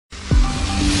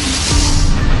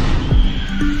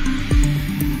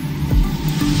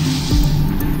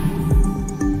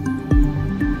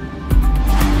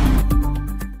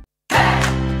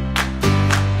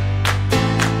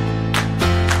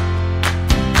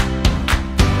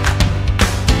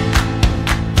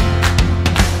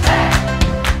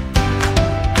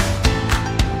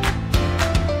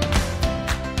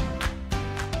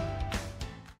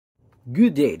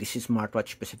Good day, this is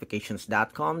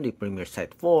smartwatchspecifications.com, the premier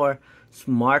site for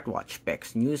smartwatch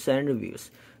specs, news, and reviews.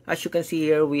 As you can see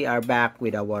here, we are back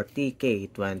with our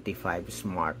TK25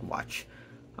 Smartwatch.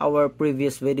 Our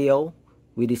previous video,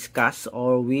 we discussed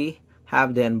we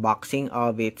have the unboxing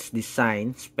of its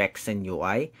design, specs, and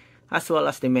UI, as well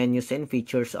as the menus and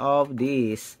features of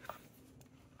this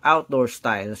outdoor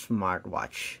style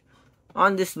smartwatch.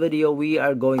 On this video, we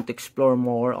are going to explore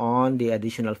more on the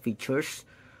additional features,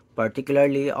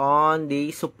 particularly on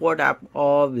the support app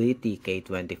of the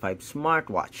TK25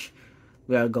 Smartwatch.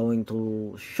 We are going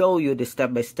to show you the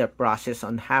step-by-step process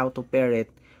on how to pair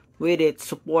it with its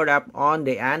support app on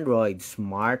the Android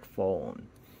smartphone.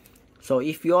 So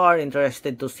if you are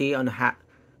interested to see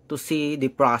the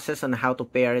process on how to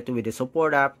pair it with the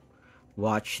support app,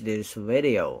 watch this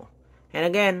video. And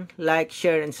again, like,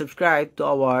 share, and subscribe to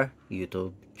our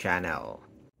YouTube channel.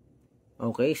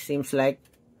 Okay, seems like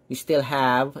we still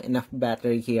have enough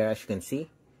battery here, as you can see.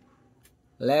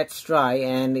 Let's try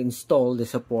and install the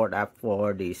support app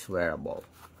for this wearable.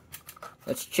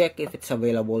 Let's check if it's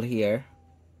available here.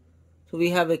 So we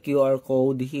have a QR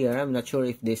code here. I'm not sure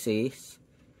if this is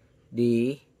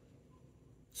the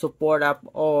support app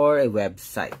or a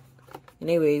website.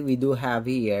 Anyway, we do have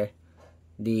here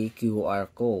the QR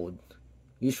code.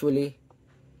 Usually,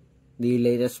 the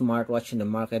latest smartwatch in the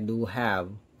market do have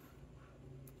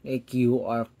a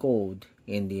QR code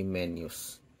in the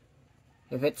menus.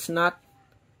 If it's not,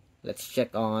 let's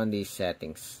check on the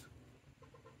settings.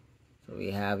 So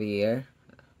we have here,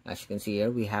 as you can see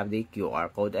here, we have the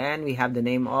QR code and we have the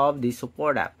name of the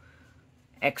support app,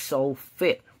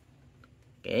 XOFit.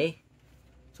 Okay,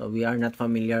 so we are not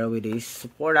familiar with this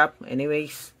support app.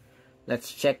 Anyways,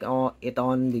 let's check it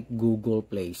on the Google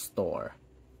Play Store.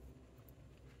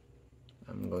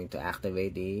 I'm going to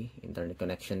activate the internet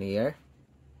connection here.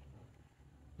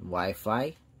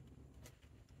 Wi-Fi.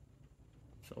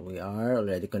 So we are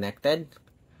already connected.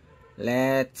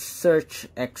 Let's search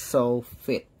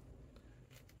XOFit.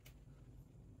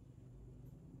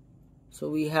 So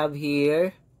we have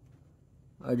here,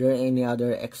 are there any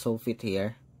other XOFit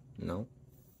here? No.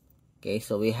 Okay,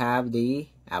 so we have the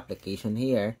application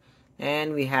here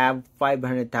and we have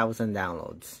 500,000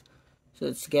 downloads. So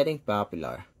it's getting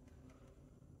popular.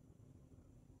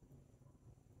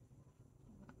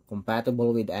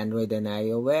 Compatible with Android and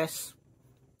iOS.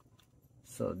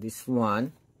 So this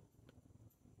one,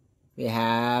 we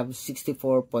have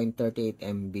 64.38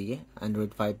 MB,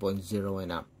 Android 5.0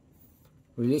 and up.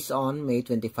 Released on May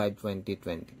 25,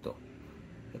 2022.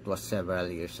 It was several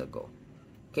years ago.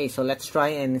 Okay, so let's try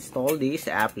and install this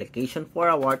application for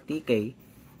our TK25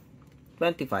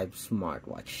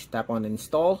 Smartwatch. Tap on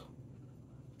install.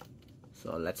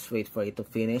 So let's wait for it to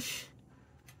finish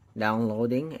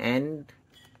downloading, and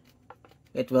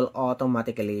it will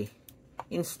automatically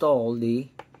install the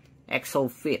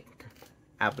XOFit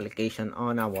application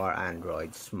on our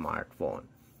Android smartphone.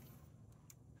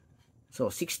 So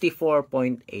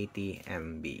 64.80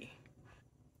 MB.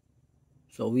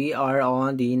 So we are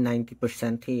on the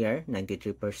 90% here,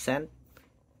 93%,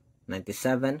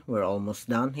 97%, we're almost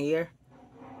done here,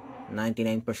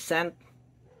 99%,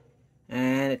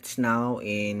 and it's now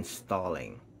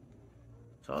installing.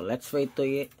 So let's wait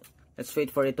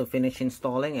for it to finish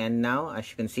installing, and now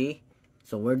as you can see,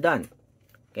 so we're done.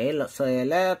 Okay, so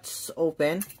let's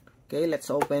open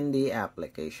the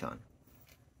application.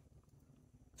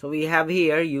 So we have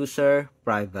here user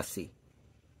privacy.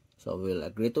 So we'll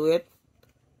agree to it.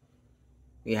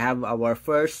 We have our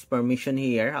first permission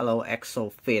here, allow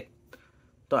XOFit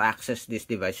to access this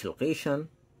device location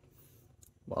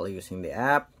while using the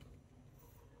app.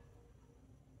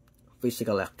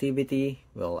 Physical activity,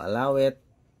 we'll allow it.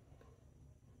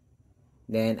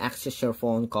 Then access your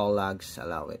phone call logs,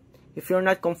 allow it. If you're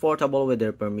not comfortable with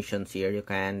their permissions here, you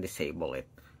can disable it.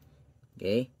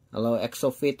 Okay, allow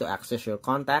XOFit to access your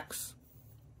contacts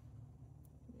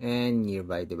and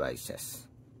nearby devices.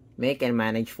 Make and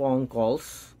manage phone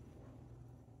calls.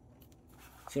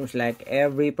 Seems like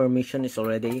every permission is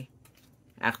already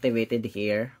activated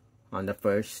here on the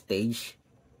first stage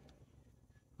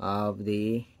of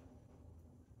the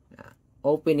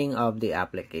opening of the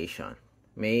application.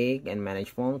 Make and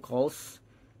manage phone calls,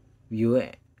 view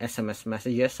SMS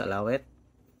messages, allow it.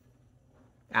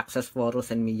 Access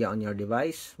photos and media on your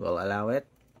device, will allow it.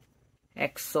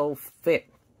 XOFit.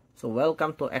 So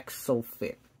welcome to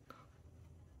XOFit.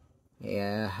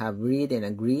 Yeah, have read and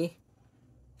agree.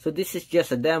 So this is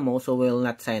just a demo, so we'll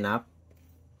not sign up.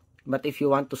 But if you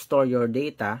want to store your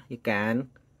data, you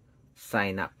can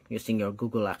sign up using your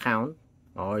Google account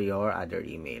or your other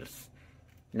emails.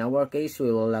 In our case,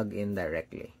 we will log in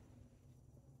directly.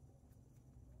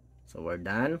 So we're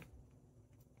done.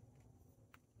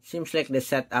 Seems like the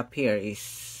setup here is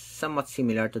somewhat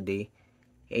similar to the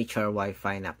HR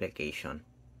Wi-Fi application.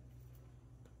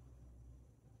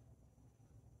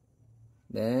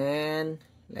 Then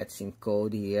let's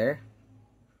encode here.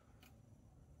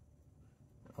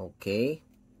 Okay,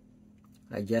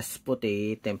 I just put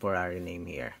a temporary name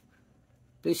here.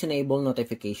 Please enable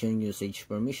notification usage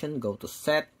permission. Go to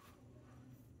set.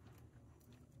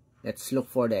 Let's look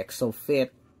for the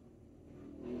XOFit.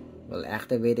 We'll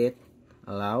activate it.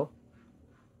 Allow.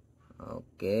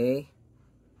 Okay,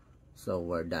 so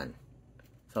we're done.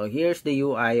 So here's the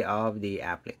UI of the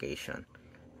application.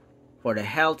 For the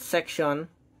health section,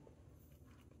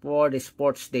 for the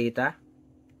sports data,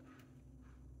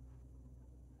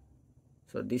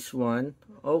 so this one,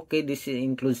 okay, this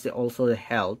includes also the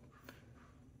health.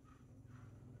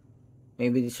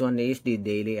 Maybe this one is the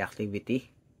daily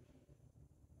activity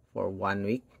for 1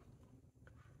 week.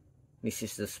 This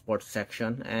is the sports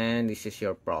section, and this is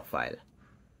your profile.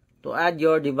 To add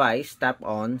your device, tap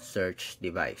on search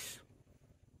device.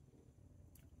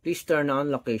 Please turn on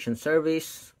location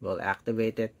service. We'll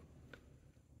activate it.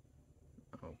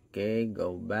 Okay,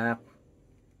 go back.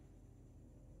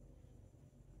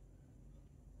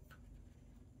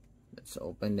 Let's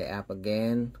open the app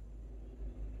again.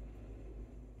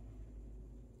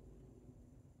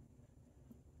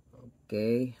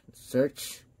 Okay,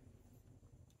 search.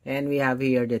 And we have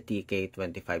here the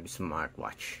TK25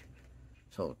 Smartwatch.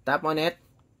 So tap on it.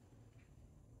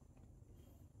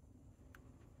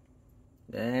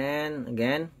 Then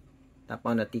again, tap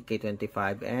on the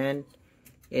TK25 and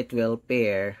it will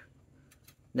pair.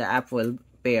 The app will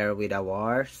pair with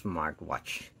our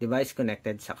smartwatch. Device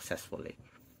connected successfully.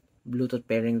 Bluetooth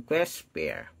pairing request,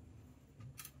 pair.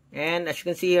 And as you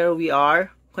can see here, we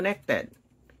are connected.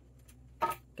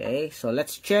 Okay, so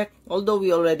let's check. Although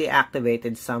we already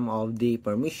activated some of the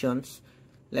permissions,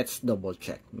 let's double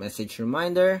check. Message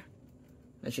reminder.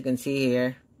 As you can see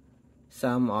here,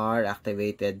 some are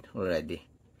activated already.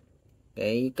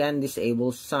 Okay, you can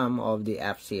disable some of the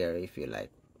apps here if you like.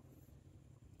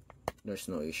 There's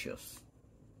no issues.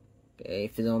 Okay,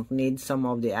 if you don't need some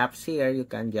of the apps here, you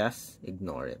can just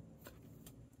ignore it.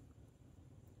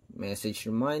 Message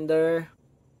reminder.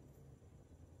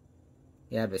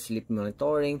 You have a sleep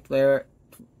monitoring where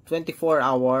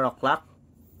 24-hour clock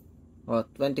or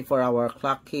 24-hour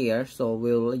clock here. So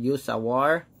we'll use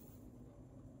our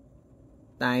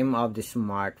time of the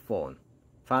smartphone.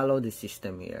 Follow the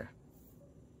system here.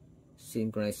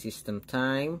 Synchronize system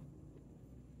time.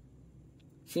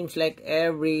 Seems like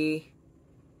every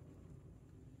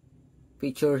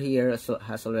feature here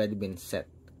has already been set.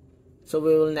 So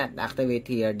we will not activate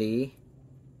here the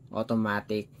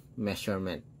automatic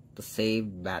measurement to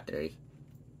save battery.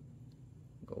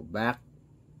 Go back.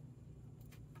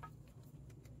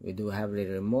 We do have the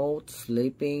remote,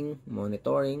 sleeping,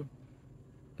 monitoring.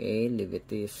 Okay, leave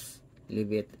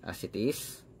it as it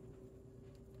is.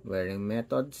 Wearing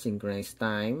method, synchronize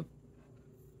time.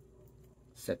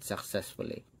 Set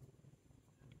successfully.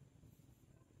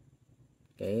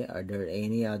 Okay, are there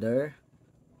any other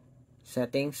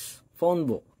settings? Phone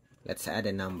book. Let's add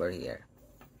a number here.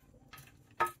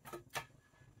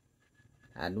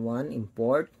 Add one,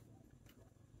 import.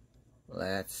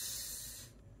 Let's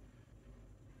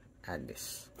add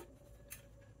this.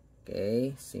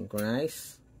 Okay,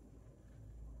 synchronize.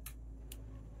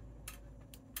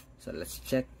 So let's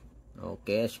check.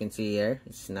 Okay, as you can see here,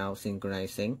 it's now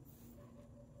synchronizing.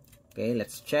 Okay,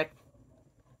 let's check.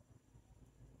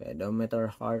 Pedometer,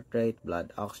 heart rate,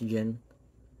 blood oxygen,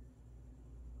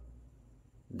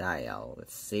 dial.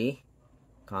 Let's see.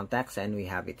 Contacts, and we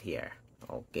have it here.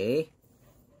 Okay.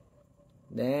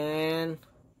 Then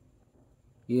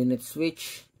unit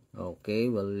switch. Okay,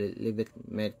 we'll leave it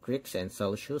metrics and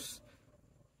Celsius.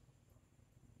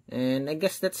 And I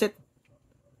guess that's it.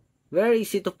 Very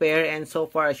easy to pair, and so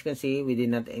far as you can see, we did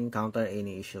not encounter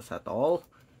any issues at all.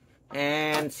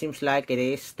 And seems like it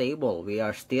is stable. We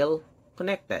are still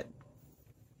connected.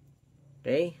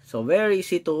 Okay, so very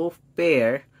easy to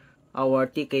pair our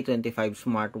TK25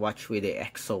 Smartwatch with the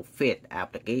XOFit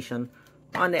application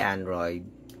on the Android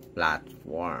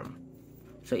platform.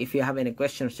 So if you have any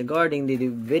questions regarding the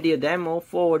video demo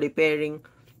for the pairing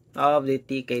of the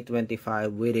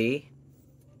TK25 with the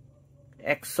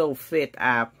XOFit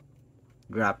app,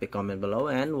 drop a comment below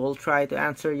and we'll try to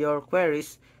answer your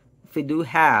queries if we do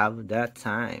have that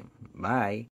time. Bye.